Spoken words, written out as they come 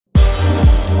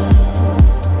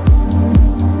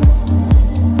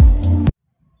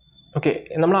Okay,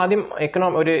 നമ്മൾ ആദ്യം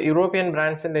ഒരു യൂറോപ്യൻ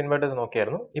ബ്രാൻഡ്സിന്റെ ഇൻവെർട്ടേഴ്സ്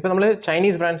നോക്കിയായിരുന്നു. ഇപ്പോൾ നമ്മൾ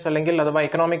ചൈനീസ് ബ്രാൻഡ്സ് അല്ലെങ്കിൽ അഥവാ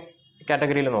എക്കണോമിക്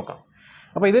കാറ്റഗറിയിൽ നോക്കാം.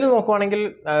 അപ്പോൾ ഇതിൽ നോക്കുവാണെങ്കിൽ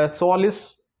സോളിസ്,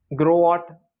 ഗ്രോവാട്ട്,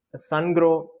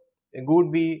 സൺഗ്രോ,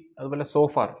 ഗുഡ്വി, അതുപോലെ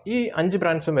സോഫാർ, ഈ 5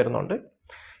 ബ്രാൻഡ്സും വരുന്നുണ്ട്.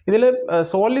 ഇതിൽ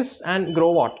സോളിസ് ആൻഡ്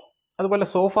ഗ്രോവാട്ട് അതുപോലെ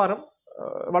സോഫാറും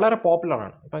വളരെ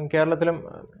പോപ്പുലറാണ്. ഇപ്പം കേരളത്തിലും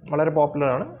വളരെ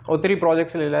പോപ്പുലറാണ്. ഒത്തിരി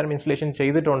പ്രോജക്ട്സിൽ എല്ലാവരും ഇൻസ്റ്റലേഷൻ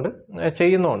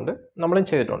ചെയ്യുന്നുണ്ട്, നമ്മളും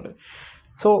ചെയ്തിട്ടുണ്ട്.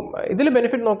 സോ ഇതിൽ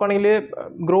ബെനിഫിറ്റ് നോക്കുകയാണെങ്കിൽ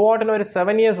ഗ്രോവാട്ടിന് ഒരു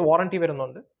 7 years വാറണ്ടി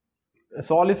വരുന്നുണ്ട്,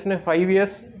 സോളിസിന് 5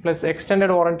 years plus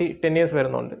extended warranty 10 years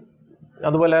വരുന്നുണ്ട്.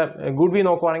 അതുപോലെ ഗുഡ്വി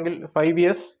നോക്കുവാണെങ്കിൽ 5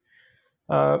 years,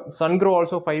 സൺഗ്രോ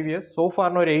ഓൾസോ 5 years,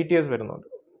 സോഫാറിന് ഒരു 8 years വരുന്നുണ്ട്.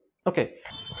 ഓക്കെ,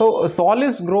 സോ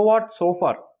സോളിസ്, ഗ്രോവാട്ട്,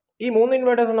 സോഫാർ ഈ 3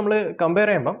 ഇൻവേർട്ടേഴ്സ് നമ്മൾ കമ്പയർ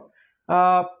ചെയ്യുമ്പം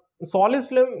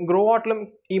സോളിസിലും ഗ്രോവാട്ടിലും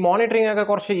ഈ മോണിറ്ററിംഗ് ഒക്കെ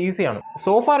കുറച്ച് ഈസിയാണ്.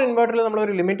 സോഫാർ ഇൻവേർട്ടറിൽ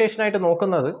നമ്മളൊരു ലിമിറ്റേഷൻ ആയിട്ട്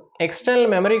നോക്കുന്നത് എക്സ്റ്റേണൽ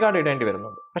മെമ്മറി കാർഡ് ഇടേണ്ടി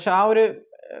വരുന്നുണ്ട്. പക്ഷെ ആ ഒരു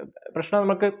പ്രശ്നം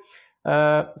നമുക്ക്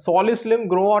സോളിസിലും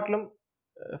ഗ്രോവാട്ടിലും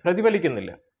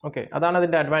പ്രതിഫലിക്കുന്നില്ല. ഓക്കെ, അതാണ്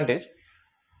അതിൻ്റെ അഡ്വാൻറ്റേജ്.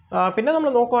 പിന്നെ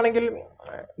നമ്മൾ നോക്കുവാണെങ്കിൽ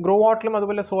ഗ്രോവാട്ടിലും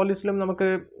അതുപോലെ സോളിസിലും നമുക്ക്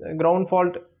ground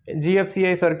fault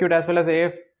GFCI circuit as well as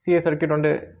AFCI circuit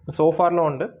ഉണ്ട്, സോഫാറിലും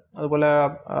ഉണ്ട്. അതുപോലെ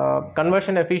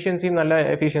കൺവേർഷൻ എഫിഷ്യൻസിയും നല്ല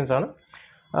എഫിഷ്യൻസ് ആണ്.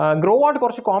 ഗ്രോവാട്ട്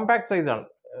കുറച്ച് കോമ്പാക്ട് സൈസാണ്,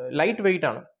 ലൈറ്റ് വെയിറ്റ്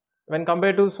ആണ് when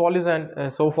compare to solace and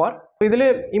so far. ഇതിൽ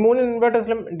ഈ 3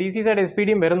 ഇൻവെർട്ടേഴ്സിലും DC സൈഡ്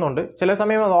SPD വരുന്നുണ്ട്. ചില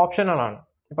സമയം അത് ഓപ്ഷണലാണ്.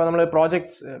 ഇപ്പോൾ നമ്മൾ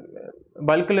പ്രോജക്ട്സ്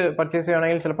ബൾക്കിൽ പർച്ചേസ്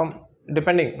ചെയ്യുകയാണെങ്കിൽ ചിലപ്പം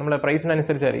ഡിപ്പെൻഡിങ് നമ്മുടെ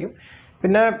പ്രൈസിനനുസരിച്ചായിരിക്കും.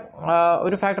 പിന്നെ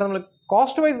ഒരു ഫാക്ടർ നമ്മൾ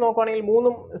കോസ്റ്റ് വൈസ് നോക്കുകയാണെങ്കിൽ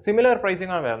 3ഉം സിമിലർ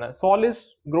പ്രൈസിംഗ് ആണ് വരുന്നത്. Solace,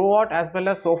 ഗ്രോവാട്ട് as well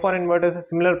as so far inverters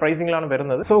similar പ്രൈസിംഗിലാണ്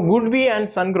വരുന്നത്. So ഗുഡ്വി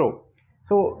and സൺഗ്രോ.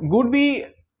 സോ ഗുഡ്വി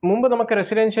മുമ്പ് നമുക്ക്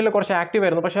റെസിഡൻഷ്യൽ കുറച്ച് ആക്റ്റീവ്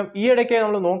ആയിരുന്നു, പക്ഷേ ഈ ഇടയ്ക്ക്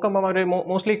നമ്മൾ നോക്കുമ്പോൾ അവർ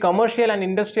mostly commercial and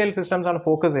industrial systems ആണ്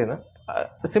ഫോക്കസ് ചെയ്യുന്നത്.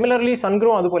 സിമിലർലി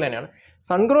സൺഗ്രോ അതുപോലെ തന്നെയാണ്.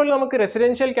 സൺഗ്രോയിൽ നമുക്ക്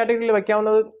റെസിഡൻഷ്യൽ കാറ്റഗറിയിൽ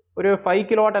വയ്ക്കാവുന്നത് ഒരു 5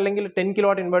 kilowatt അല്ലെങ്കിൽ 10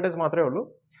 kilowatt ഇൻവെർട്ടേഴ്സ് മാത്രമേ ഉള്ളൂ.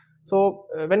 So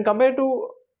when compare to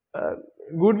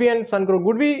ഗുഡ്വി and സൺഗ്രോ,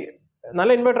 ഗുഡ്വി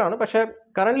നല്ല ഇൻവെർട്ടർ ആണ്, പക്ഷേ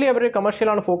കറൻ്റ്ലി അവർ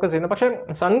കമേഴ്ഷ്യലാണ് ഫോക്കസ് ചെയ്യുന്നത്. പക്ഷേ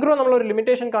സൺഗ്രോ നമ്മളൊരു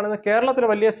ലിമിറ്റേഷൻ കാണുന്നത് കേരളത്തിൽ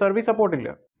വലിയ സർവീസ് സപ്പോർട്ട്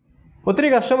ഇല്ല. ഒത്തിരി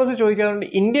കസ്റ്റമേഴ്സ് ചോദിക്കാറുണ്ട്,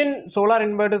 ഇന്ത്യൻ സോളാർ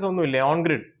ഇൻവെർട്ടേഴ്സ് ഒന്നും ഇല്ലേ,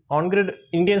 on grid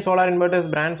Indian solar inverters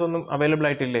brands ഒന്നും അവൈലബിൾ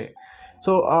ആയിട്ടില്ലേ?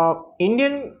 സോ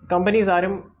ഇന്ത്യൻ കമ്പനീസ്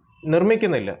ആരും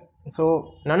നിർമ്മിക്കുന്നില്ല. So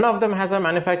none of them has A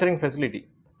manufacturing facility.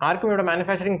 ആർക്കും ഇവിടെ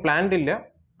മാനുഫാക്ചറിങ് പ്ലാന്റ് ഇല്ല,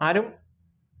 ആരും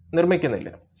നിർമ്മിക്കുന്നില്ല.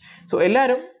 സോ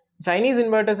എല്ലാവരും ചൈനീസ്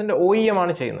ഇൻവെർട്ടേഴ്സിൻ്റെ OEM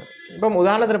ആണ് ചെയ്യുന്നത്. ഇപ്പം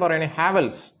ഉദാഹരണത്തിന് പറയുകയാണെങ്കിൽ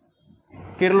ഹാവൽസ്,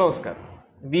 കിർലോസ്കർ,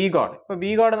 വി-ഗാർഡ്. ഇപ്പോൾ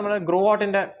വി-ഗാർഡ് നമ്മുടെ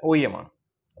ഗ്രോവാട്ടിൻ്റെ OEM ആണ്.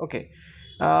 ഓക്കെ,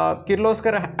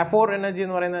 കിർലോസ്കർ അഫോർ എനർജി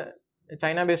എന്ന് പറയുന്ന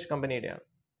ചൈന ബേസ്ഡ് കമ്പനിയുടെയാണ്.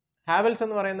 ഹാവൽസ്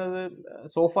എന്ന് പറയുന്നത്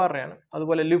സോഫാറിൻ്റെയാണ്.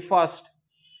 അതുപോലെ ലിവ് ഫാസ്റ്റ്,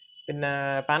 പിന്നെ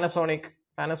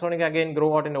പാനസോണിക് അഗെയിൻ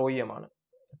ഗ്രോവാട്ടിൻ്റെ OEM ആണ്.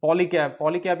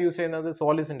 പോളിക്യാബ് യൂസ് ചെയ്യുന്നത്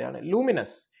സോളിസിൻ്റെ ആണ്.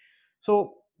 ലൂമിനസ്. സോ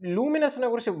ലൂമിനസിനെ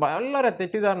കുറിച്ച് വളരെ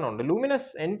തെറ്റിദ്ധാരണ ഉണ്ട്. ലൂമിനസ്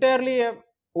എൻറ്റയർലി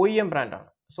OEM ബ്രാൻഡാണ്.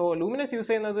 സോ ലൂമിനസ് യൂസ്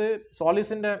ചെയ്യുന്നത്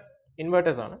സോളിസിൻ്റെ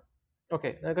ഇൻവെർട്ടേഴ്സ് ആണ്. ഓക്കെ,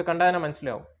 നിങ്ങൾക്ക് കണ്ടാൽ തന്നെ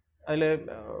മനസ്സിലാവും, അതിൽ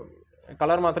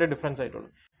കളർ മാത്രമേ ഡിഫറൻസ് ആയിട്ടുള്ളൂ.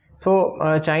 സോ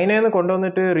ചൈനയിൽ നിന്ന്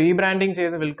കൊണ്ടുവന്നിട്ട് റീബ്രാൻഡിങ്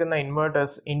ചെയ്ത് വിൽക്കുന്ന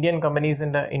ഇൻവെർട്ടേഴ്സ്, ഇന്ത്യൻ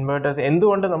കമ്പനീസിൻ്റെ ഇൻവെർട്ടേഴ്സ്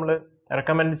എന്തുകൊണ്ട് നമ്മൾ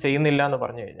റെക്കമെൻഡ് ചെയ്യുന്നില്ല എന്ന്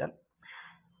പറഞ്ഞു കഴിഞ്ഞാൽ,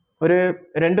 ഒരു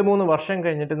 2-3 വർഷം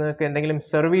കഴിഞ്ഞിട്ട് നിങ്ങൾക്ക് എന്തെങ്കിലും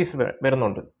സർവീസ്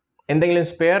വരുന്നുണ്ട്, എന്തെങ്കിലും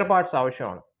സ്പെയർ പാർട്സ്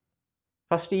ആവശ്യമാണ്.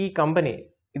 ഫസ്റ്റ് ഈ കമ്പനി,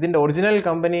 ഇതിൻ്റെ ഒറിജിനൽ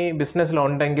കമ്പനി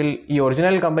ബിസിനസ്സിലുണ്ടെങ്കിൽ, ഈ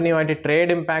ഒറിജിനൽ കമ്പനിയുമായിട്ട്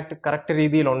ട്രേഡ് ഇമ്പാക്റ്റ് കറക്റ്റ്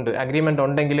രീതിയിലുണ്ട്, അഗ്രിമെൻ്റ്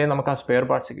ഉണ്ടെങ്കിലേ നമുക്ക് ആ സ്പെയർ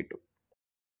പാർട്സ് കിട്ടും.